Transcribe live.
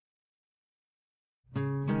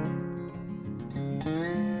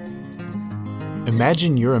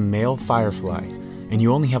Imagine you're a male firefly, and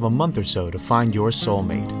you only have a month or so to find your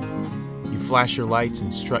soulmate. You flash your lights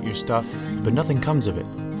and strut your stuff, but nothing comes of it.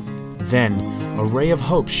 Then, a ray of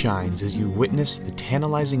hope shines as you witness the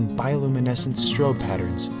tantalizing bioluminescent strobe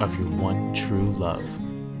patterns of your one true love.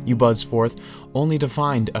 You buzz forth, only to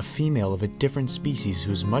find a female of a different species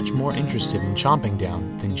who's much more interested in chomping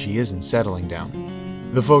down than she is in settling down.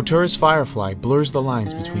 The Photurus firefly blurs the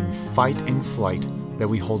lines between fight and flight that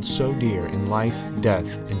we hold so dear in life,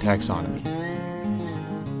 death, and taxonomy.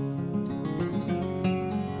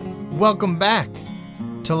 Welcome back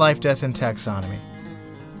to Life, Death, and Taxonomy.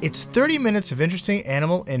 It's 30 minutes of interesting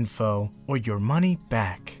animal info or your money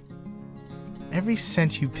back. Every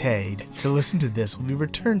cent you paid to listen to this will be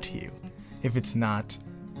returned to you if it's not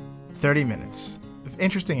 30 minutes of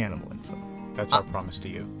interesting animal info. That's our promise to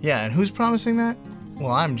you. Yeah, and who's promising that?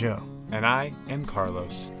 Well, I'm Joe. And I am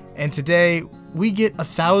Carlos. And today, we get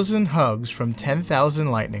 1,000 hugs from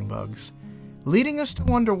 10,000 lightning bugs, leading us to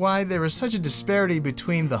wonder why there is such a disparity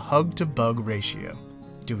between the hug-to-bug ratio.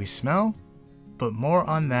 Do we smell? But more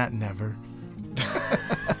on that never.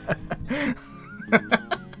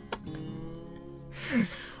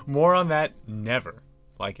 More on that never.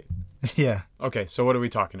 Like it. Yeah. Okay, so what are we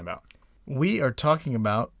talking about? We are talking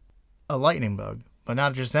about a lightning bug, but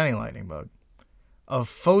not just any lightning bug. A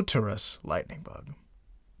Photurus lightning bug.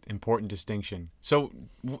 Important distinction. So,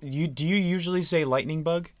 do you usually say lightning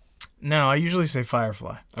bug? No, I usually say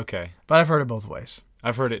firefly. Okay. But I've heard it both ways.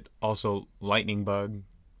 I've heard it also lightning bug.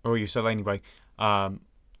 Or you said lightning bug.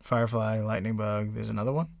 Firefly, lightning bug. There's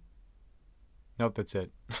another one? Nope, that's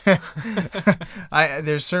it.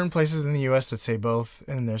 There's certain places in the U.S. that say both,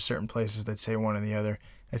 and there's certain places that say one or the other.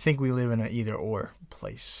 I think we live in an either-or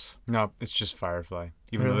place. No, it's just firefly,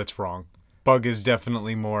 even Really? though that's wrong. Bug is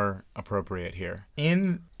definitely more appropriate here.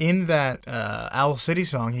 In that Owl City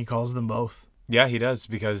song, he calls them both. Yeah, he does,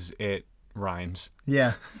 because it rhymes.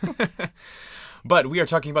 Yeah. But we are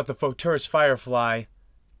talking about the Photurus firefly,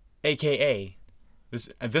 a.k.a.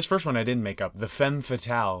 This first one I didn't make up, the femme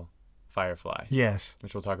fatale firefly. Yes.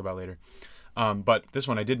 Which we'll talk about later. But this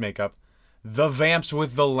one I did make up, the vamps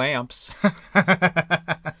with the lamps,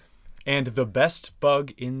 and the best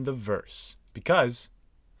bug in the verse, because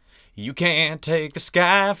you can't take the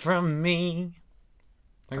sky from me.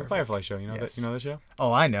 Like the Firefly show, you know Yes. that show?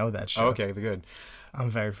 Oh, I know that show. Oh, okay, good. I'm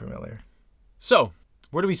very familiar. So,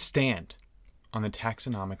 where do we stand on the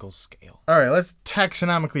taxonomical scale? All right, let's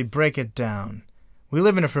taxonomically break it down. We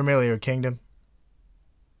live in a familiar kingdom.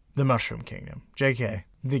 The Mushroom Kingdom. JK.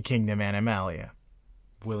 The Kingdom Animalia.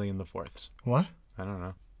 William the Fourth's. What? I don't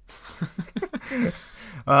know.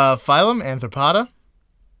 Phylum, Arthropoda.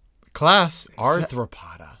 Class.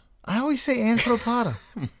 Arthropoda. I always say Arthropoda.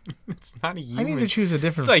 It's not a human. I need to choose a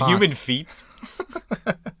different It's like font. human feet.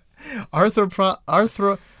 Arthur.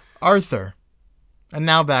 And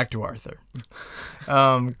now back to Arthur.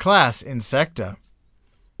 Class, Insecta.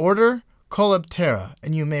 Order, Coleoptera.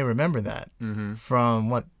 And you may remember that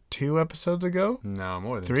from, 2 episodes ago? No,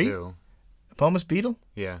 more than 3? 2. Pomus beetle?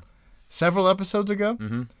 Yeah. Several episodes ago?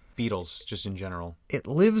 Beetles, just in general. It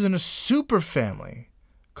lives in a superfamily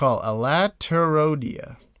called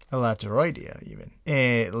Elateroidea. Elateroidea, even.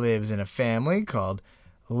 It lives in a family called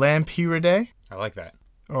Lampyridae. I like that.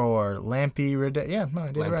 Or Lampyridae. Yeah, no,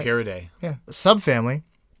 I did it right. Lampyridae. Yeah. Subfamily,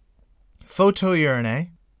 Photourinae,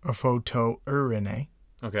 or Photourinae.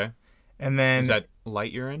 Okay. And then... Is that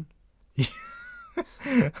light urine?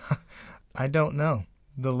 I don't know.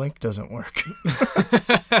 The link doesn't work.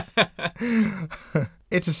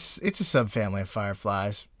 It's a subfamily of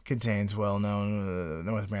fireflies. Contains well-known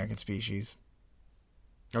North American species.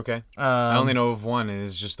 Okay. I only know of one, and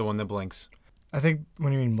it's just the one that blinks. I think,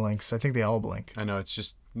 when you mean blinks, I think they all blink. I know, it's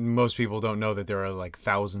just, most people don't know that there are like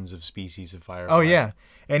thousands of species of fireflies. Oh, yeah.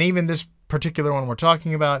 And even this particular one we're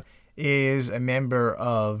talking about is a member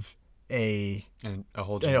of a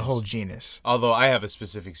whole genus. genus. Although I have a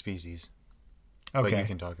specific species. Okay. But you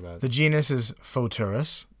can talk about it. The genus is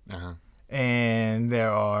Photurus. Uh-huh. And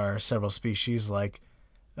there are several species like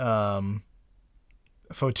Photurus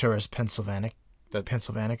pennsylvanica.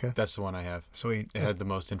 That's the one I have. Sweet. It had the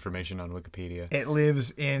most information on Wikipedia. It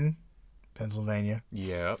lives in Pennsylvania.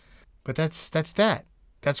 Yep. But that's that.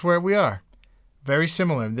 That's where we are. Very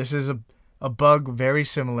similar. This is a bug very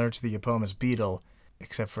similar to the Epomus beetle,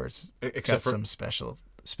 except for some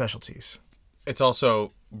specialties. It's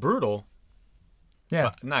also brutal. Yeah.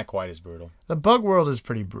 But not quite as brutal. The bug world is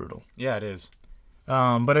pretty brutal. Yeah, it is.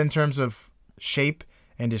 But in terms of shape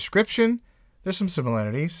and description, there's some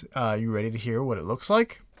similarities. You ready to hear what it looks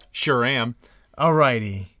like? Sure am.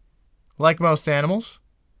 Alrighty. Like most animals,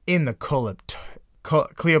 in the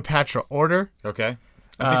Cleopatra order. Okay.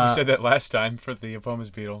 I think we said that last time for the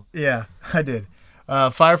Apomus beetle. Yeah, I did.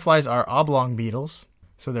 Fireflies are oblong beetles,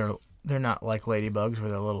 so they're not like ladybugs where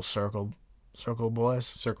they're little circle boys.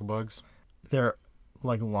 Circle bugs. They're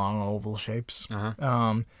like long oval shapes.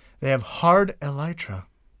 Uh-huh. They have hard elytra,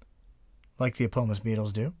 like the Apomus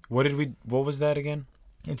beetles do. What was that again?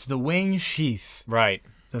 It's the wing sheath. Right.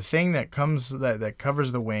 The thing that covers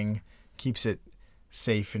the wing, keeps it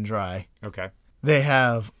safe and dry. Okay. They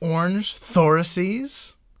have orange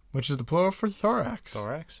thoraces, which is the plural for thorax.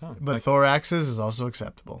 Thorax, huh? But like, thoraxes is also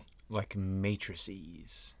acceptable. like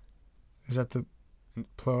matrices. Is that the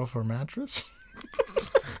plural for mattress?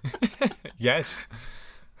 Yes.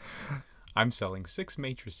 I'm selling 6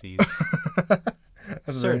 matrices.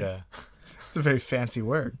 It's a very fancy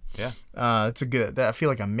word. Yeah. It's a good. I feel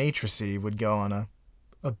like a matrice would go on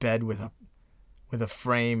a bed with a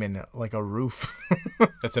frame and like a roof.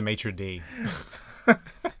 That's a maitre d'.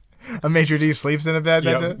 A maitre d' sleeps in a bed.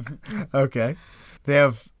 Yep. Okay. They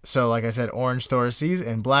have, so like I said, orange thoraces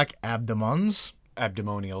and black abdomens.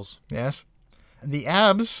 Abdominials. Yes. The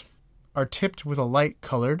abs are tipped with a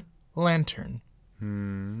light-colored lantern.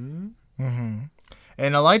 And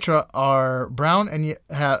elytra are brown and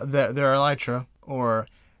their elytra, or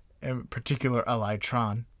in particular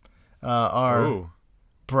elytron, are Ooh.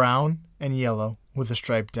 brown and yellow with a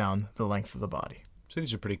stripe down the length of the body. So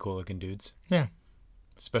these are pretty cool looking dudes. Yeah.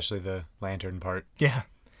 Especially the lantern part. Yeah.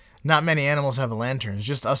 Not many animals have lanterns,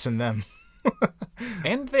 just us and them.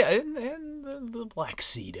 And the black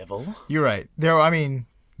sea devil. You're right. There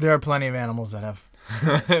are plenty of animals that have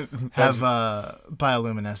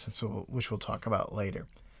bioluminescence, which we'll talk about later.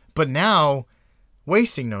 But now,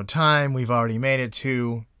 wasting no time, we've already made it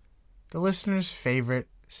to the listener's favorite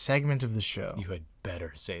segment of the show. You had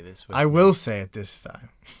better say this. I will say it this time.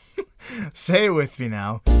 Say it with me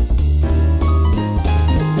now.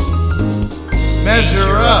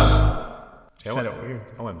 Measure up. Said it weird.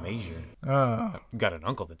 I went measure. Oh. I've got an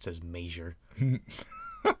uncle that says measure.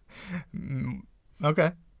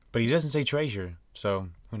 Okay. But he doesn't say treasure, so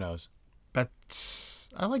who knows? But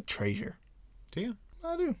I like treasure. Do you?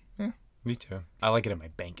 I do, yeah. Me too. I like it in my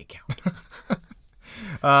bank account.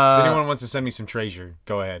 If anyone wants to send me some treasure,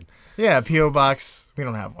 go ahead. Yeah, P.O. Box. We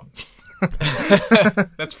don't have one.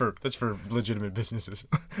 That's for legitimate businesses.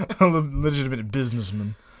 Legitimate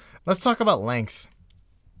businessman. Let's talk about length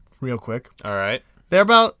real quick. All right. They're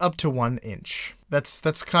about up to 1 inch.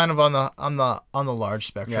 That's kind of on the large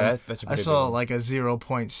spectrum. Yeah, that's a I pretty saw big one. like a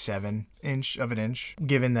 0.7 inch of an inch,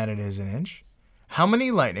 given that it is an inch. How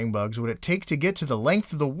many lightning bugs would it take to get to the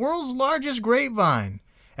length of the world's largest grapevine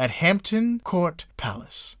at Hampton Court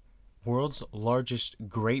Palace? World's largest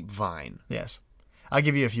grapevine. Yes. I'll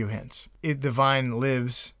give you a few hints. The vine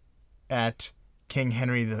lives at King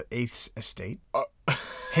Henry VIII's estate.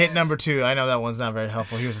 Hint number 2. I know that one's not very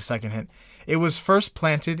helpful. Here's the second hint. It was first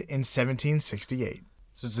planted in 1768.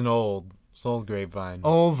 So it's an old grapevine.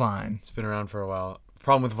 Old vine. It's been around for a while. The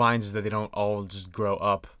problem with vines is that they don't all just grow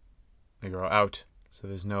up. They grow out. So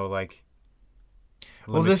there's no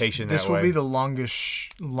limitation this that way. will be the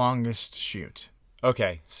longest shoot.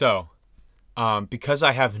 Okay, so because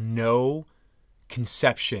I have no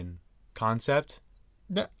concept,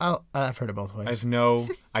 I've heard it both ways. I have no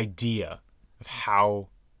idea of how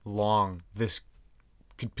long this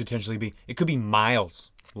could potentially be. It could be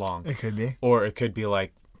miles long. It could be. Or it could be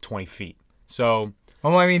like 20 feet. So,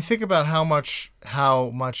 well, I mean, think about how much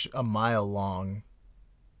a mile long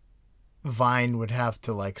vine would have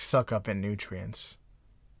to like suck up in nutrients.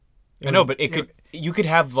 I know, but you could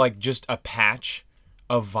have like just a patch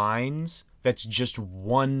of vines that's just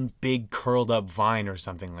one big curled up vine or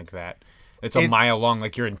something like that. It's a mile long,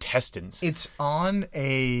 like your intestines. It's on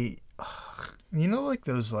a, like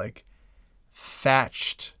those like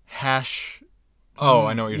thatched hash. Oh,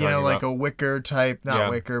 I know what you're talking about. Like a wicker type, not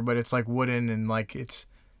wicker, but it's like wooden and like it's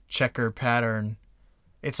checker pattern.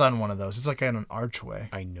 It's on one of those. It's like on an archway.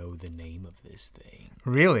 I know the name of this thing.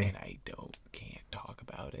 Really? And I can't talk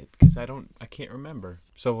about it because I can't remember.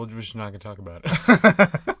 So we're just not going to talk about it.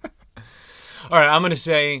 All right, I'm going to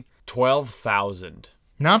say 12,000.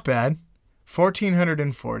 Not bad.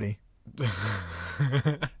 1,440.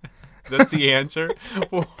 That's the answer?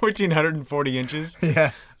 1,440 inches?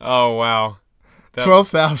 Yeah. Oh, wow.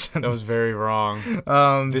 12,000. That was very wrong.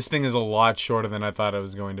 This thing is a lot shorter than I thought it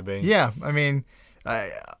was going to be. Yeah, I mean,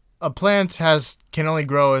 a plant can only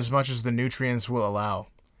grow as much as the nutrients will allow.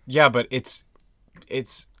 Yeah, but it's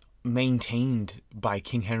maintained by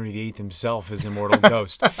King Henry VIII himself, his immortal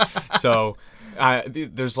ghost. So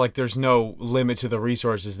There's no limit to the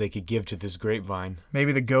resources they could give to this grapevine.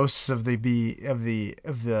 Maybe the ghosts of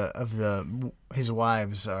his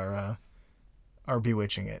wives are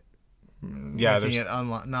bewitching it. Yeah, making it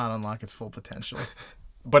not unlock its full potential.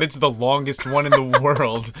 But it's the longest one in the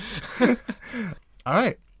world. All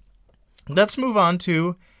right, let's move on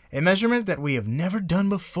to a measurement that we have never done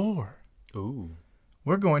before. Ooh.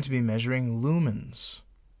 We're going to be measuring lumens.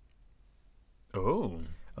 Oh.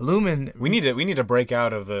 A lumen. We need to break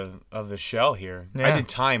out of the shell here. Yeah. I did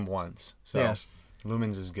time once, so Yes.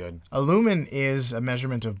 lumens is good. A lumen is a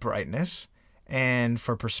measurement of brightness, and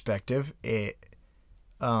for perspective, a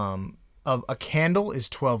candle is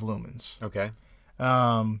 12 lumens. Okay.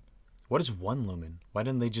 What is 1 lumen? Why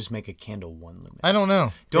didn't they just make a candle 1 lumen? I don't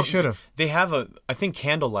know. They should have. They have I think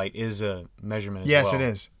candlelight is a measurement as well. Yes, it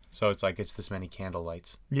is. So it's like it's this many candle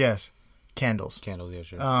lights. Yes, candles. Candles, yeah,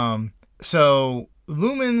 sure. So the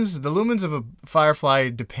lumens of a firefly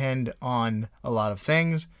depend on a lot of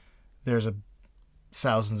things. There's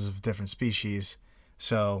thousands of different species,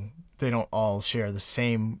 so they don't all share the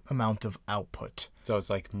same amount of output. So it's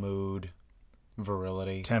like mood,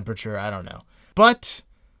 virility, temperature, I don't know. But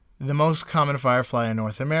the most common firefly in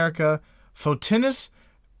North America, Photinus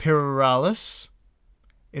pyralis,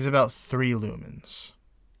 is about 3 lumens.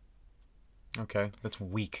 Okay, that's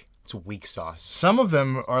weak. It's weak sauce. Some of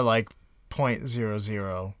them are like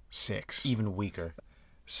 0.006. Even weaker.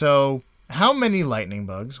 So, how many lightning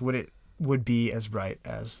bugs would be as bright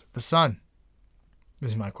as the sun?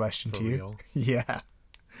 Is my question to you. Real? Yeah.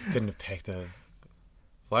 Couldn't have picked a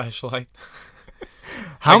flashlight.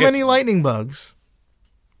 How many lightning bugs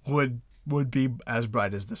would be as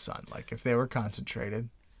bright as the sun? Like if they were concentrated.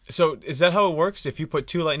 So is that how it works? If you put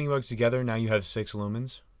 2 lightning bugs together, now you have 6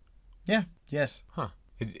 lumens? Yeah. Yes. Huh.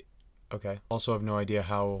 Okay. Also have no idea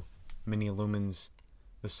how many lumens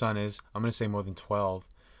the sun is. I'm going to say more than 12.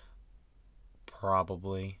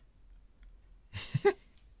 Probably.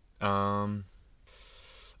 I'm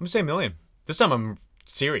going to say a million. This time I'm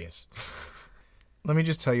serious. Let me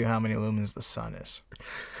just tell you how many lumens the sun is.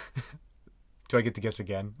 Do I get to guess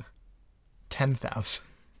again? 10,000.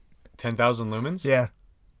 10,000 lumens? Yeah.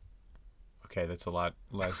 Okay, that's a lot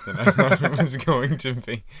less than I thought it was going to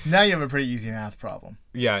be. Now you have a pretty easy math problem.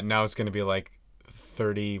 Yeah, now it's going to be like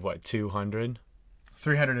 200?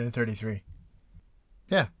 333.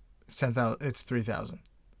 Yeah. It's 10,000. It's 3,000.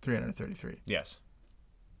 333. Yes.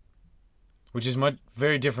 Which is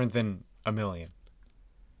very different than a million.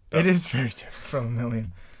 It is very different from a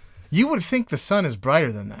million. You would think the sun is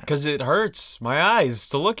brighter than that. Because it hurts my eyes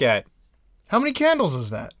to look at. How many candles is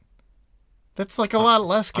that? That's like a lot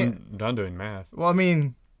less. I'm done doing math. Well, I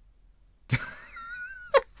mean,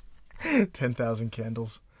 10,000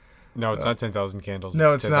 candles. No, it's not 10,000 candles.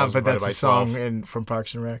 No, it's not. But that's a a song from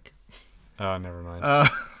Parks and Rec. Oh, never mind.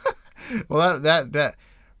 Well, that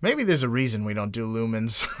maybe there's a reason we don't do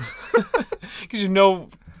lumens. Because you know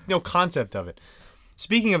no concept of it.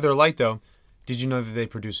 Speaking of their light, though, did you know that they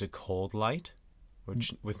produce a cold light,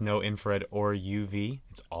 which with no infrared or UV?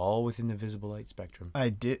 It's all within the visible light spectrum. I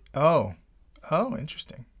did. Oh,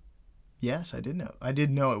 interesting. Yes, I did know. I did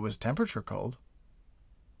know it was temperature cold.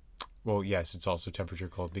 Well, yes, it's also temperature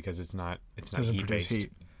cold because it's not Doesn't heat produce based.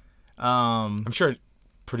 heat. I'm sure it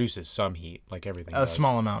produces some heat, like everything. A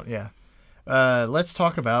small amount, yeah. Let's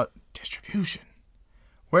talk about distribution.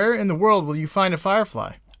 Where in the world will you find a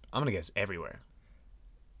firefly? I'm gonna guess everywhere.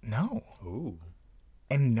 No. Ooh.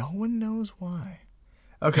 And no one knows why.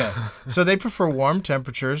 Okay, so they prefer warm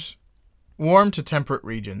temperatures, warm to temperate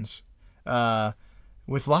regions,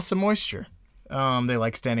 with lots of moisture. They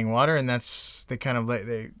like standing water, and they kind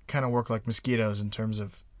of work like mosquitoes in terms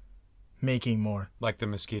of making more. Like the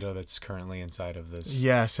mosquito that's currently inside of this.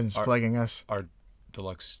 Yes, and it's plaguing us. Our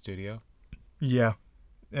deluxe studio. Yeah.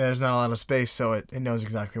 There's not a lot of space, so it knows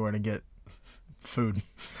exactly where to get food.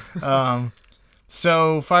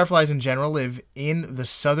 So fireflies in general live in the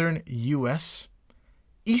southern U.S.,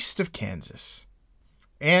 east of Kansas,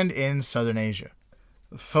 and in southern Asia.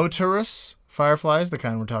 Photorus fireflies, the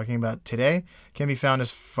kind we're talking about today, can be found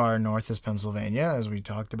as far north as Pennsylvania, as we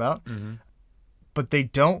talked about. Mm-hmm. But they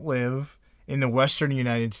don't live in the western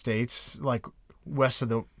United States, like west of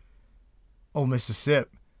the old Mississippi,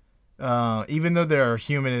 even though there are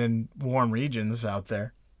humid and warm regions out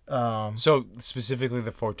there. So specifically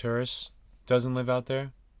the Photorus doesn't live out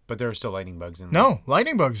there, but there are still lightning bugs in there. No,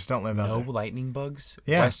 lightning bugs don't live out there. No lightning bugs?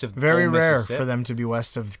 Yeah, West of very old rare Mississippi? for them to be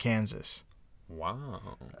west of Kansas.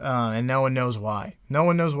 Wow. And no one knows why. No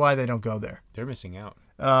one knows why they don't go there. They're missing out.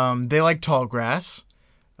 They like tall grass.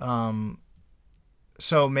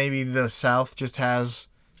 So maybe the South just has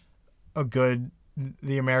a good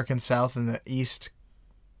the American South and the east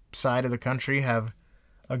side of the country have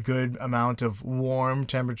a good amount of warm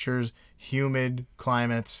temperatures, humid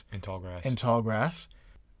climates, And tall grass. and tall grass.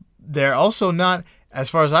 They're also not, as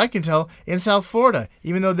far as I can tell, in South Florida,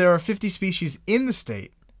 even though there are 50 species in the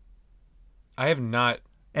state. I have not.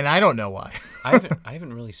 And I don't know why. I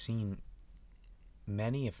haven't really seen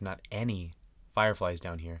many, if not any, fireflies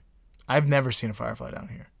down here. I've never seen a firefly down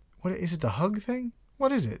here. What is it? The hug thing?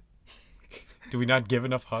 What is it? Do we not give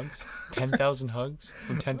enough hugs? 10,000 hugs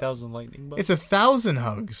from 10,000 lightning bugs? It's 1,000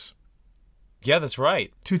 hugs Yeah, that's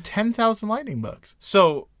right. to 10,000 lightning bugs.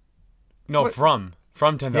 So, no, What? from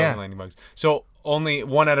 10,000 Yeah. lightning bugs. So only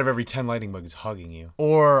 1 out of every 10 lightning bugs is hugging you.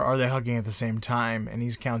 Or are they hugging at the same time and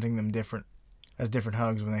he's counting them different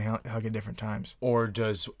hugs when they hug at different times? Or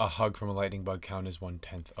does a hug from a lightning bug count as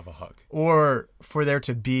 1/10 of a hug? Or for there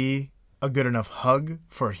to be a good enough hug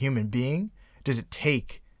for a human being, does it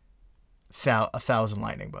take 1,000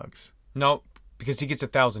 lightning bugs? No, because he gets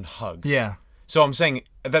 1,000 hugs. Yeah. So I'm saying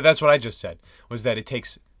that's what I just said, was that it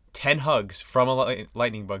takes 10 hugs from a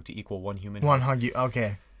lightning bug to equal 1 human One hug. hug.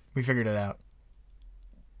 Okay. We figured it out.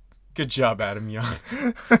 Good job, Adam Young.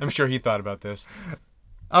 I'm sure he thought about this.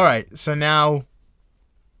 All right. So now,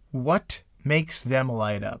 what makes them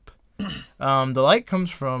light up? The light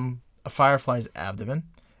comes from a firefly's abdomen,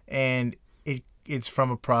 and it's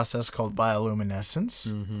from a process called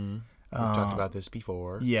bioluminescence. Mm-hmm. We've talked about this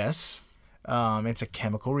before. Yes. It's a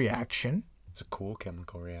chemical reaction. It's a cool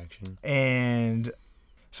chemical reaction. And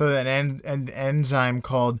so an enzyme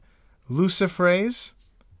called luciferase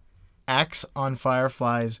acts on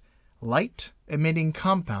fireflies' light-emitting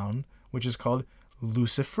compound, which is called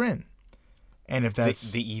luciferin. And if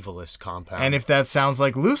that's The evilest compound. and if that sounds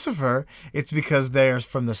like Lucifer, it's because they're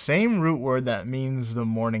from the same root word that means the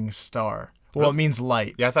morning star. Well, it means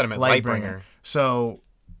light. Yeah, I thought it meant Lightbringer. So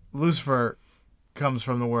Lucifer comes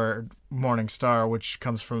from the word morning star, which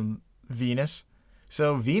comes from Venus.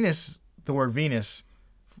 So Venus, the word Venus,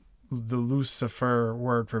 the Lucifer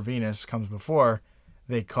word for Venus comes before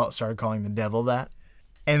they started calling the devil that.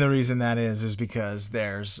 And the reason that is because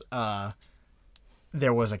there was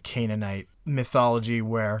a Canaanite mythology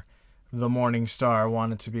where the morning star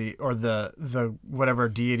wanted to be, or the whatever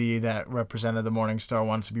deity that represented the morning star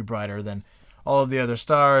wanted to be brighter than all of the other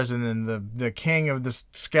stars, and then the king of the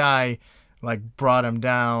sky brought him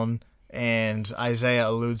down, and Isaiah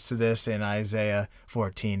alludes to this in Isaiah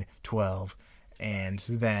 14:12, and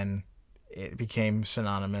then it became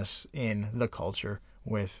synonymous in the culture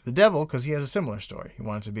with the devil because he has a similar story. He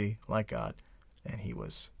wanted to be like God, and he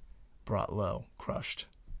was brought low, crushed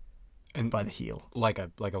by the heel. Like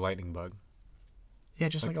a lightning bug. Yeah,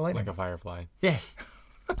 just like a lightning. Like a firefly. Yeah.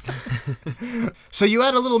 So you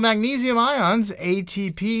add a little magnesium ions,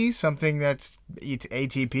 ATP, something that's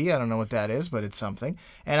ATP, I don't know what that is, but it's something,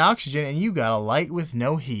 and oxygen, and you got a light with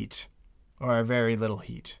no heat, or a very little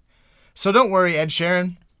heat. So don't worry, Ed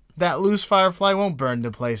Sheeran, that loose firefly won't burn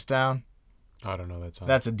the place down. I don't know that song.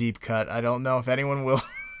 That's a deep cut. I don't know if anyone will.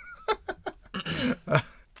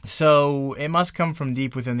 So it must come from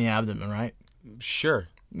deep within the abdomen, right? Sure.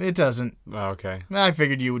 It doesn't. Oh, okay. I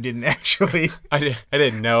figured you didn't actually. I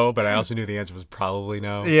didn't know, but I also knew the answer was probably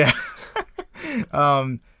no. Yeah.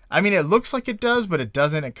 I mean, it looks like it does, but it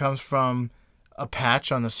doesn't. It comes from a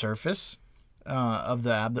patch on the surface of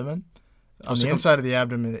the abdomen. On the inside of the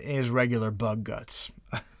abdomen is regular bug guts.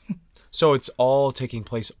 So it's all taking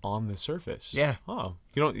place on the surface. Yeah. Oh,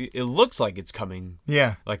 it looks like it's coming.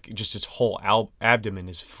 Yeah. Like just its whole abdomen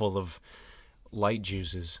is full of light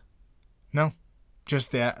juices. No,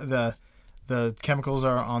 just the chemicals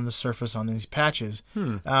are on the surface on these patches,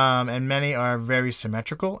 and many are very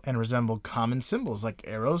symmetrical and resemble common symbols like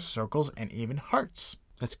arrows, circles, and even hearts.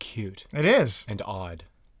 That's cute. It is. And odd.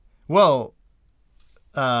 Well,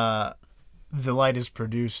 the light is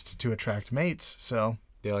produced to attract mates, so.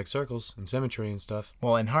 They like circles and symmetry and stuff.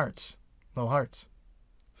 Well, and hearts. Little hearts.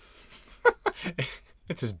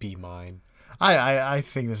 It's his be mine. I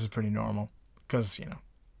think this is pretty normal because,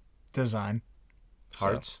 design.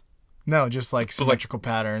 Hearts? So, no, just like symmetrical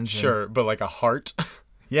patterns. Sure, but like a heart?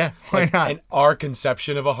 Yeah, why not? And our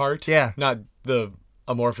conception of a heart? Yeah. Not the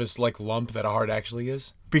amorphous lump that a heart actually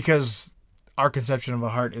is? Because our conception of a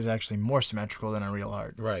heart is actually more symmetrical than a real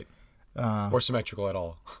heart. Right. Or symmetrical at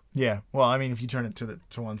all. Yeah. Well, I mean, if you turn it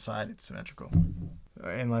to one side, it's symmetrical.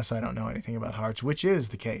 Unless I don't know anything about hearts, which is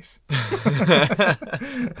the case.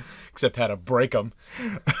 Except how to break them.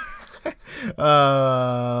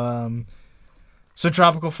 So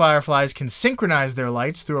tropical fireflies can synchronize their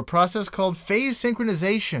lights through a process called phase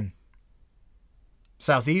synchronization.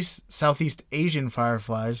 Southeast Asian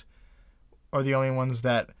fireflies are the only ones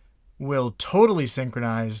that will totally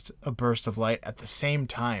synchronize a burst of light at the same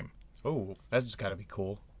time. Oh, that's got to be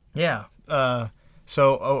cool. Yeah.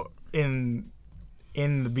 In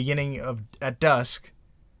the beginning at dusk,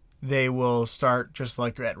 they will start just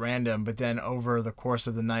like at random, but then over the course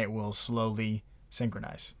of the night will slowly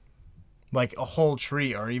synchronize. Like a whole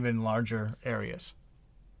tree or even larger areas.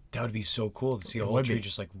 That would be so cool to see a whole tree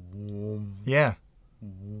just like... Whoom, yeah.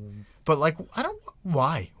 whoom. But like,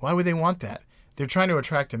 why? Why would they want that? They're trying to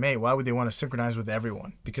attract a mate. Why would they want to synchronize with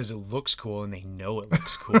everyone? Because it looks cool and they know it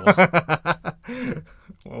looks cool.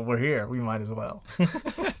 Well, we're here. We might as well.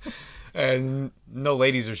 And no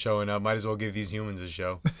ladies are showing up. Might as well give these humans a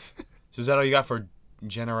show. So is that all you got for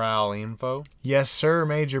general info? Yes, sir,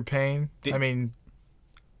 Major Payne. You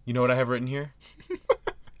know what I have written here?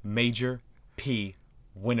 Major P.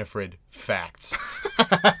 Winifred facts.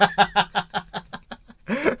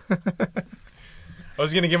 I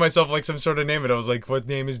was going to give myself like some sort of name, but I was like, what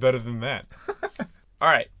name is better than that? All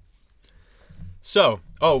right. So,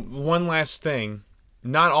 one last thing.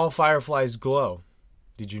 Not all fireflies glow.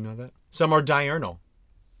 Did you know that? Some are diurnal,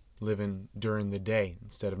 living during the day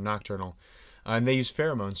instead of nocturnal. And they use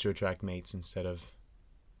pheromones to attract mates instead of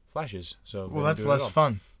flashes. So well, that's less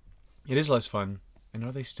fun. It is less fun. And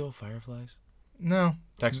are they still fireflies? No.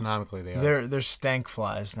 Taxonomically, they are. They're stank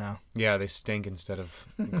flies now. Yeah, they stink instead of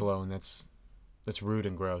glow, and that's rude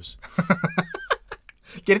and gross.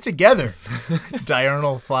 Get it together,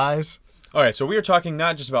 diurnal flies. All right, so we are talking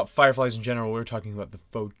not just about fireflies in general. We're talking about the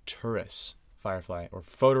Photurus firefly, or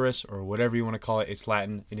Photurus, or whatever you want to call it. It's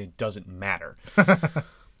Latin, and it doesn't matter.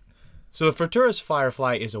 So the Photurus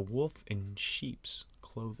firefly is a wolf in sheep's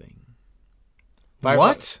clothing.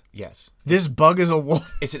 What? Yes. This bug is a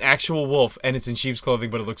wolf? It's an actual wolf, and it's in sheep's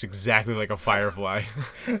clothing, but it looks exactly like a firefly.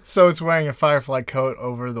 So it's wearing a firefly coat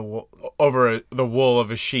over the wool? Over the wool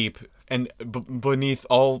of a sheep, and beneath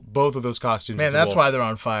both of those costumes. Man, that's why they're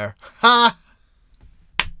on fire. Ha!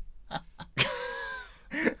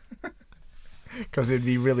 Because it'd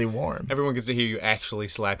be really warm. Everyone gets to hear you actually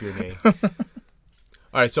slap your knee. All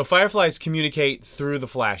right, so fireflies communicate through the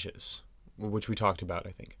flashes, which we talked about,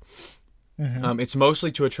 I think. Mm-hmm. It's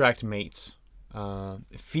mostly to attract mates.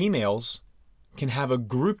 Females can have a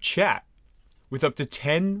group chat with up to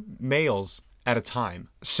 10 males at a time.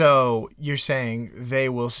 So you're saying they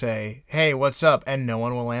will say, hey, what's up? And no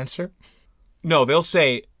one will answer? No, they'll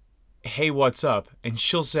say, hey, what's up? And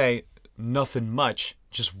she'll say, nothing much,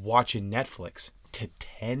 just watching Netflix, to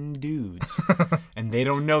 10 dudes. And they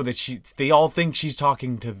don't know that they all think she's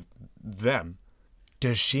talking to them.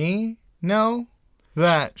 Does she know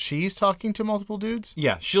that she's talking to multiple dudes?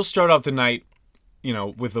 Yeah, she'll start off the night,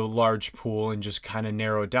 with a large pool and just kind of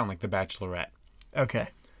narrow it down like The Bachelorette. Okay.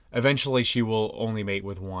 Eventually, she will only mate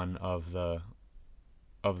with one of the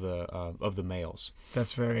males.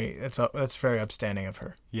 That's very upstanding of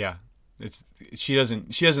her. Yeah, she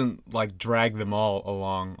doesn't like drag them all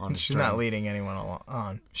along on. She's not leading anyone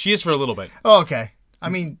on. She is for a little bit. Oh, okay. I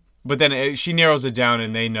mean. But then she narrows it down,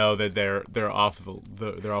 and they know that they're off the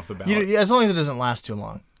ballot. As long as it doesn't last too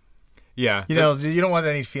long. Yeah. You don't want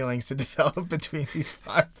any feelings to develop between these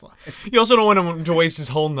fireflies. You also don't want him to waste his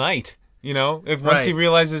whole night. If once he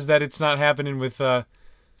realizes that it's not happening with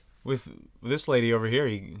this lady over here,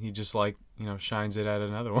 he just shines it at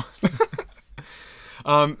another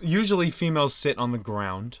one. Usually females sit on the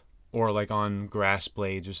ground or on grass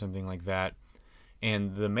blades or something like that,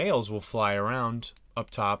 and the males will fly around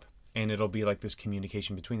up top. And it'll be like this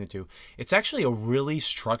communication between the two. It's actually a really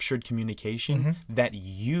structured communication that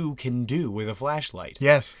you can do with a flashlight.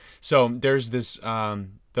 Yes. So there's this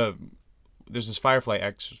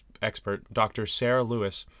firefly expert, Dr. Sarah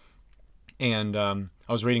Lewis, and I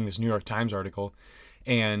was reading this New York Times article,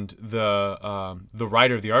 and the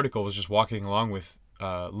writer of the article was just walking along with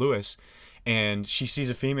Lewis, and she sees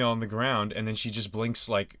a female on the ground, and then she just blinks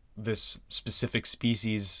like this specific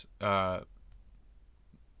species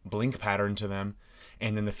blink pattern to them,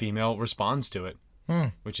 and then the female responds to it,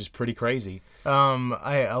 which is pretty crazy.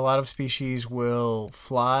 A lot of species will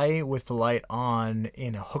fly with the light on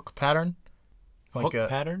in a hook pattern,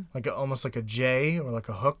 pattern, almost like a J or like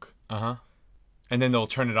a hook. And then they'll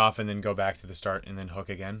turn it off and then go back to the start and then hook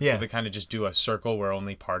again. Yeah. So they kind of just do a circle where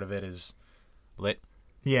only part of it is lit.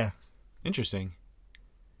 Yeah. Interesting.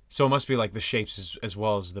 So it must be like the shapes as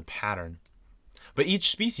well as the pattern. But each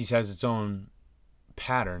species has its own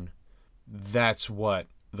pattern. That's what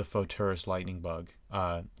the Photurus lightning bug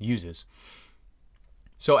uses.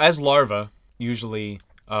 So as larvae, usually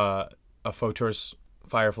a Photurus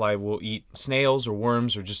firefly will eat snails or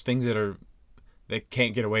worms or just things that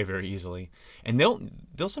can't get away very easily, and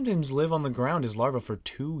they'll sometimes live on the ground as larvae for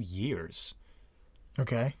 2 years.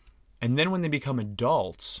 Okay. And then when they become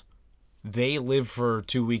adults, they live for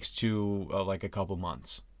 2 weeks to like a couple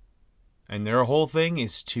months. And their whole thing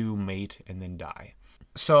is to mate and then die.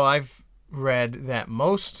 So I've read that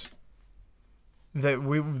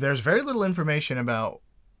there's very little information about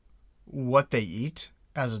what they eat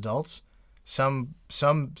as adults. Some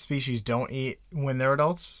species don't eat when they're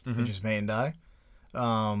adults; they just mate and die.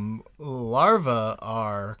 Larvae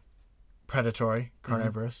are predatory,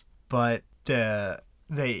 carnivorous, but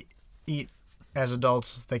they eat as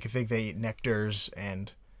adults. They could think they eat nectars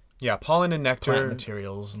and pollen and nectar, plant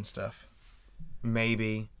materials and stuff.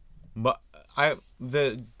 Maybe, but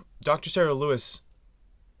the Dr. Sarah Lewis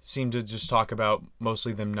seemed to just talk about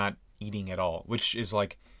mostly them not eating at all, which is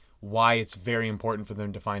like why it's very important for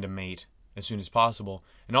them to find a mate as soon as possible,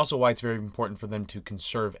 and also why it's very important for them to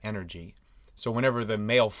conserve energy. So whenever the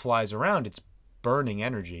male flies around, it's burning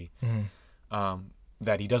energy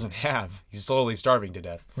that he doesn't have. He's slowly starving to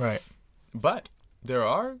death. Right. But there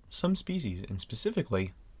are some species, and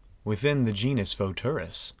specifically within the genus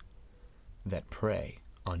Photurus, that prey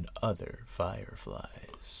on other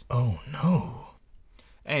fireflies. Oh, no.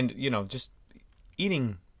 And, just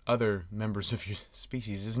eating other members of your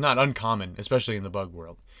species is not uncommon, especially in the bug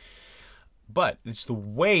world. But it's the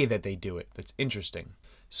way that they do it that's interesting.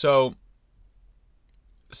 So,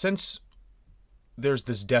 since there's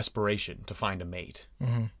this desperation to find a mate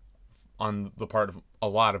on the part of a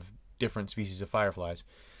lot of different species of fireflies,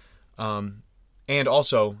 and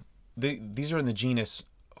also these are in the genus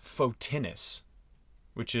Photinus,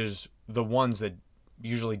 which is the ones that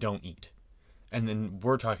usually don't eat. And then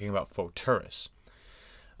we're talking about Photurus.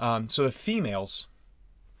 So the females,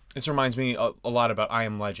 this reminds me a lot about I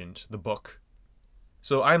Am Legend, the book.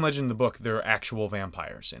 So I Am Legend, the book, there are actual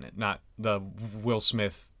vampires in it, not the Will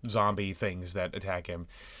Smith zombie things that attack him.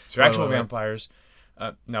 So actual vampires.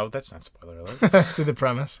 No, that's not spoiler alert. So the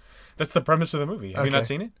premise. That's the premise of the movie. Have you not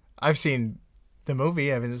seen it? I've seen the movie.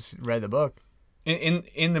 I haven't read the book.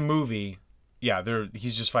 In the movie,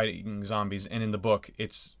 he's just fighting zombies, and in the book,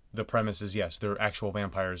 the premise is, yes, they're actual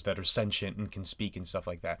vampires that are sentient and can speak and stuff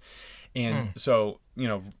like that. And so,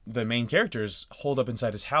 the main characters holed up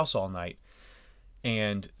inside his house all night,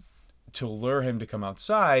 and to lure him to come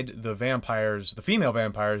outside, the female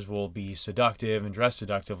vampires will be seductive and dress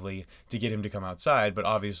seductively to get him to come outside, but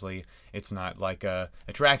obviously it's not like a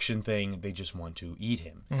attraction thing, they just want to eat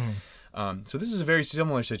him. So this is a very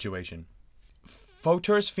similar situation.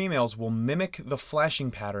 Photurus females will mimic the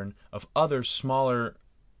flashing pattern of other smaller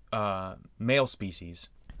male species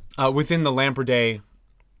within the Lampyridae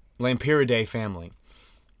family.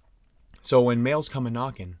 So when males come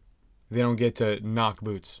a-knocking, they don't get to knock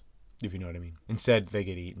boots, if you know what I mean. Instead, they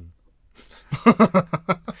get eaten.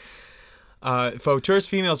 Photurus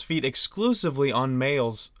females feed exclusively on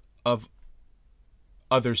males of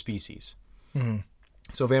other species.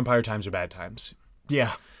 So vampire times are bad times.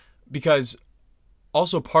 Yeah. Because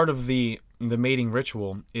also part of the mating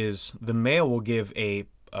ritual is the male will give a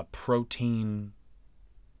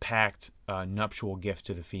protein-packed nuptial gift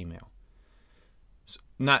to the female. So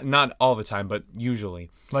not all the time, but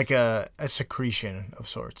usually. Like a secretion of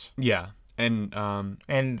sorts. Yeah. And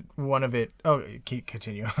one of it... Oh,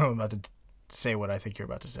 continue. I'm about to say what I think you're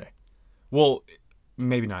about to say. Well,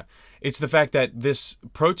 maybe not. It's the fact that this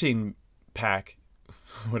protein pack,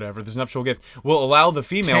 whatever, this nuptial gift, will allow the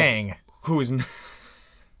female... Tang. Who is...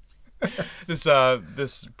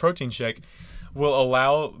 this protein shake will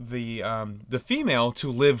allow the female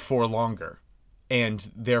to live for longer and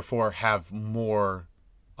therefore have more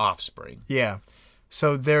offspring. Yeah.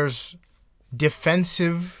 So there's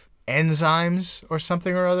defensive enzymes or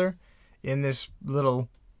something or other in this little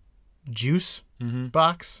juice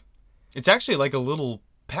box. It's actually like a little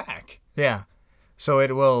pack. Yeah. So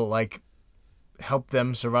it will like help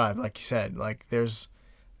them survive, like you said. Like there's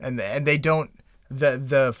and they don't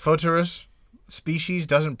the Photurus species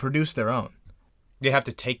doesn't produce their own. They have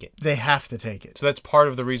to take it. They have to take it. So that's part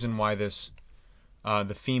of the reason why this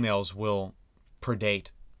the females will predate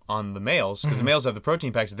on the males, because the males have the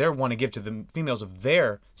protein packs they want to give to the females of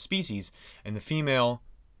their species, and the female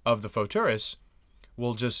of the Photurus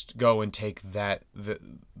will just go and take the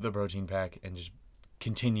protein pack and just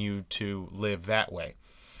continue to live that way.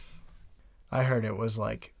 I heard it's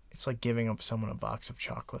like giving up someone a box of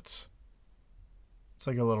chocolates. It's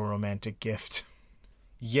like a little romantic gift.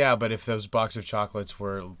 Yeah, but if those box of chocolates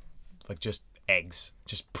were like just eggs,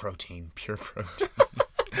 just protein, pure protein.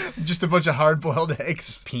 Just a bunch of hard-boiled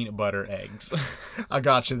eggs. Peanut butter eggs. I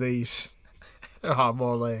got you these. They're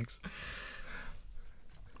hard-boiled eggs.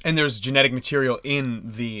 And there's genetic material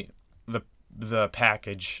in the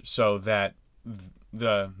package so that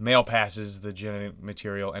the male passes the genetic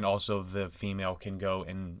material, and also the female can go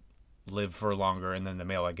and live for longer, and then the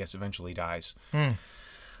male, I guess, eventually dies.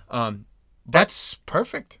 That's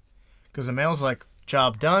perfect. Because the male's like,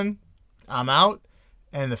 job done, I'm out.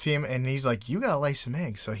 And the female, and he's like, you gotta lay some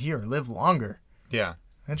eggs, so here, live longer. Yeah.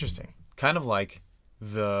 Interesting. Kind of like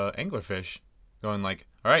the anglerfish going like,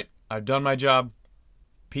 all right, I've done my job.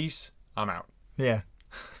 Peace. I'm out. Yeah.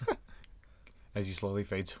 As he slowly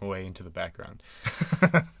fades away into the background.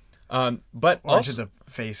 But or also into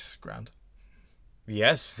the face ground.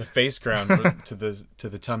 Yes, the face ground to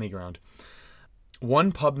the tummy ground.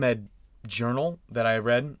 One PubMed journal that I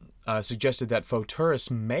read suggested that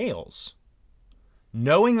Photurus males,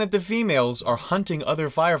 knowing that the females are hunting other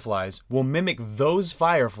fireflies, will mimic those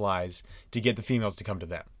fireflies to get the females to come to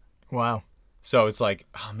them. Wow. So it's like,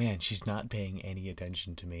 oh man, she's not paying any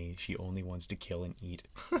attention to me. She only wants to kill and eat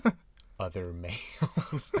other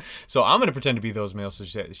males. So I'm going to pretend to be those males so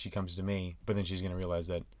she comes to me, but then she's going to realize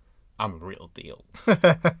that I'm a real deal.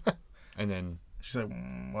 And then she's like,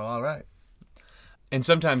 well, all right. And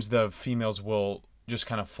sometimes the females will just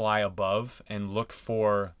kind of fly above and look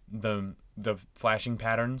for the flashing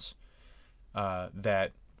patterns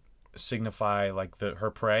that signify like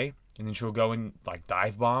her prey, and then she'll go and like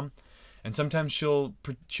dive bomb. And sometimes she'll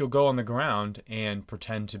go on the ground and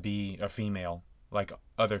pretend to be a female, like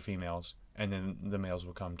other females, and then the males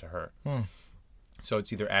will come to her. So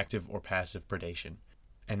it's either active or passive predation,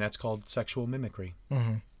 and that's called sexual mimicry.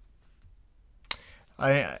 Mm-hmm.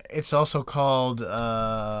 It's also called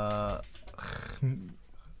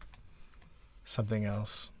something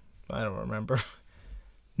else. I don't remember.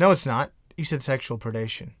 No, it's not. You said sexual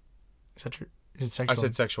predation. Is that true? Is it sexual? I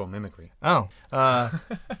said sexual mimicry. Oh.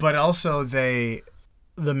 But also the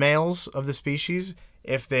males of the species,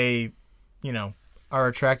 if they, are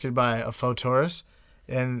attracted by a Photurus,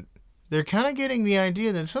 and they're kind of getting the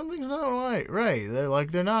idea that something's not right.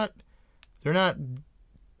 They're not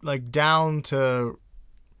like down to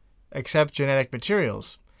accept genetic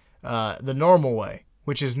materials the normal way,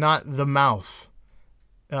 which is not the mouth.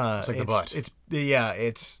 It's like the butt. It's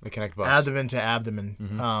they connect butts. Abdomen to abdomen.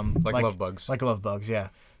 Mm-hmm. Like love bugs. Like love bugs, yeah.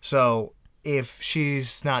 So if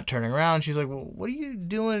she's not turning around, she's like, well, what are you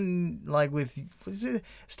doing? Like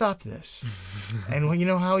stop this. And you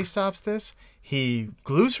know how he stops this? He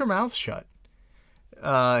glues her mouth shut.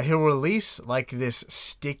 He'll release like this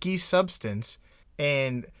sticky substance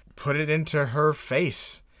and put it into her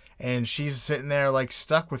face. And she's sitting there like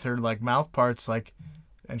stuck with her like mouth parts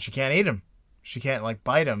and she can't eat him. She can't like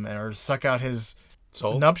bite him or suck out his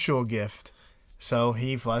soul nuptial gift. So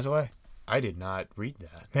he flies away. I did not read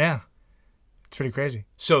that. Yeah. It's pretty crazy.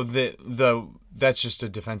 So that's just a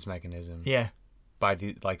defense mechanism. Yeah. By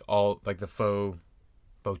the the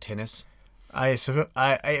Photinus.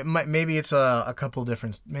 Maybe it's a couple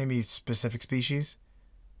different, maybe specific species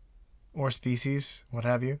or species, what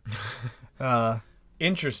have you.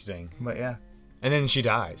 Interesting. But yeah. And then she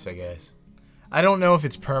dies, I guess. I don't know if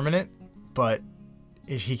it's permanent, but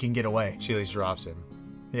if he can get away. She at least drops him.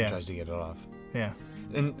 Yeah. And tries to get it off. Yeah.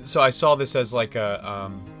 And so I saw this as like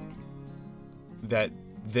a that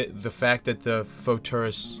the fact that the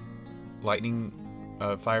Photurus lightning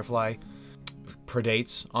firefly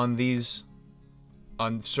predates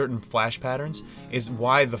on certain flash patterns is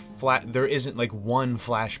why there isn't like one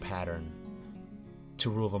flash pattern to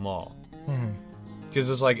rule them all. Mm-hmm. Because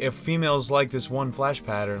it's like if females like this one flash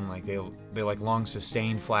pattern, like they like long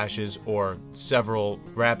sustained flashes or several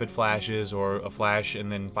rapid flashes or a flash and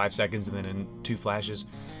then 5 seconds and then in 2 flashes.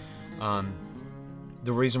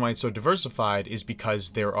 The reason why it's so diversified is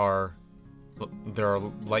because there are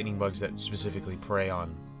lightning bugs that specifically prey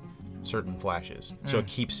on certain flashes. So it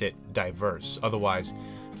keeps it diverse. Otherwise,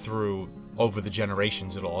 over the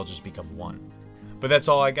generations, it'll all just become one. But that's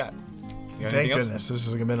all I got. Thank goodness. This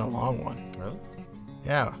has been a long one. Really?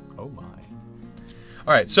 Yeah. Oh my.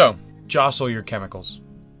 All right, so jostle your chemicals,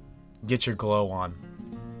 get your glow on,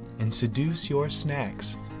 and seduce your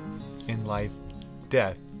snacks in life,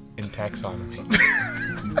 death, and taxonomy.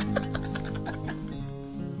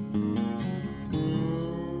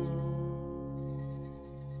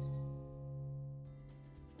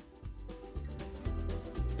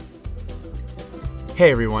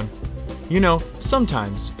 Hey everyone.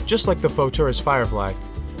 Sometimes, just like the Photurus firefly,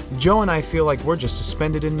 Joe and I feel like we're just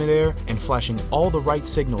suspended in midair and flashing all the right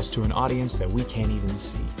signals to an audience that we can't even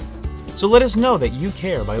see. So let us know that you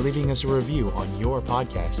care by leaving us a review on your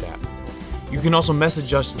podcast app. You can also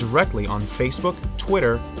message us directly on Facebook,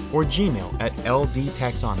 Twitter, or Gmail at LD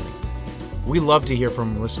Taxonomy. We love to hear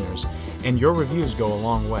from listeners, and your reviews go a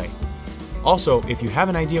long way. Also, if you have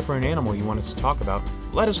an idea for an animal you want us to talk about,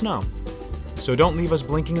 let us know. So don't leave us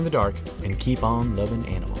blinking in the dark, and keep on loving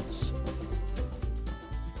animals.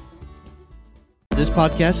 This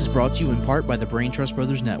podcast is brought to you in part by the Brain Trust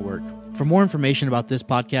Brothers Network. For more information about this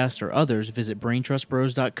podcast or others, visit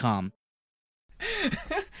braintrustbros.com.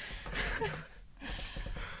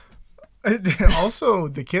 Also,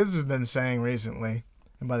 the kids have been saying recently,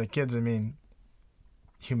 and by the kids I mean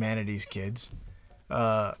humanities kids,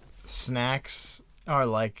 snacks are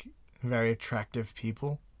like very attractive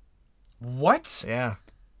people. What? Yeah.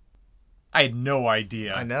 I had no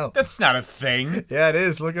idea. I know. That's not a thing. Yeah, it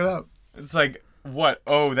is. Look it up. It's like, what?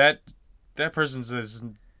 Oh, that person says,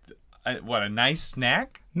 what, a nice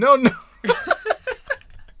snack? No.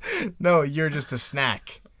 No, you're just a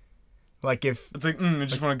snack. Like if... It's like, I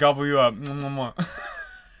just want to gobble you up.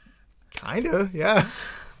 Kinda, yeah.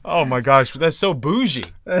 Oh my gosh, that's so bougie.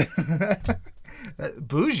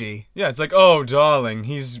 Bougie? Yeah, it's like, oh, darling,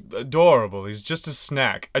 he's adorable. He's just a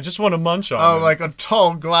snack. I just want to munch on him. Oh, like a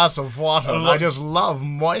tall glass of water. I just love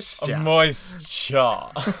moisture. Moisture.